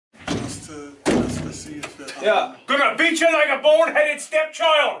to see if yeah. Gonna beat you like a boneheaded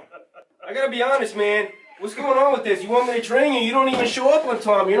stepchild. I gotta be honest, man. What's going on with this? You want me to train you? You don't even show up on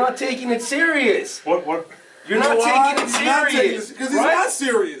time. You're not taking it serious. What? You're not taking it serious. Because he's not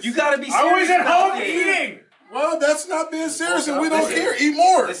serious. You gotta be serious. I was at home eating. Well, that's not being serious, and we don't care. Eat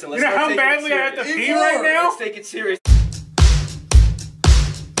more. Listen, you know how badly I have to pee right now? Let's take it serious.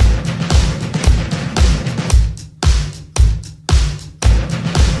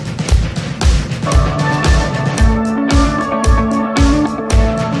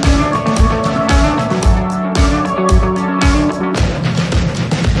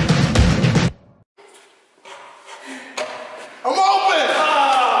 I'm open!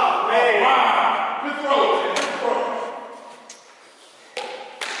 Oh, man. Wow. Good throw. Good throw.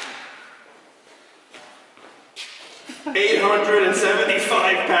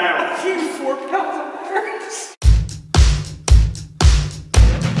 875 pounds. 4 pounds of nerves.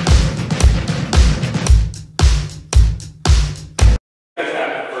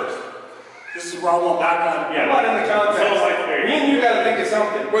 This is where I want my gun. Yeah, Not in the contest. So like Me and you gotta think of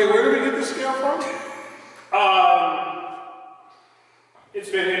something. Wait, where did we get this scale from? It's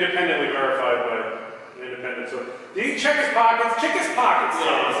been independently verified by an independent source. Did he check his pockets? Check his pockets.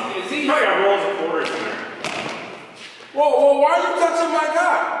 Yeah, is he? Probably got rolls of quarters in there. Whoa, why are you touching my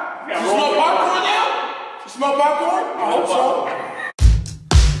guy? Yeah, You smell popcorn now? You smell popcorn? I hope so.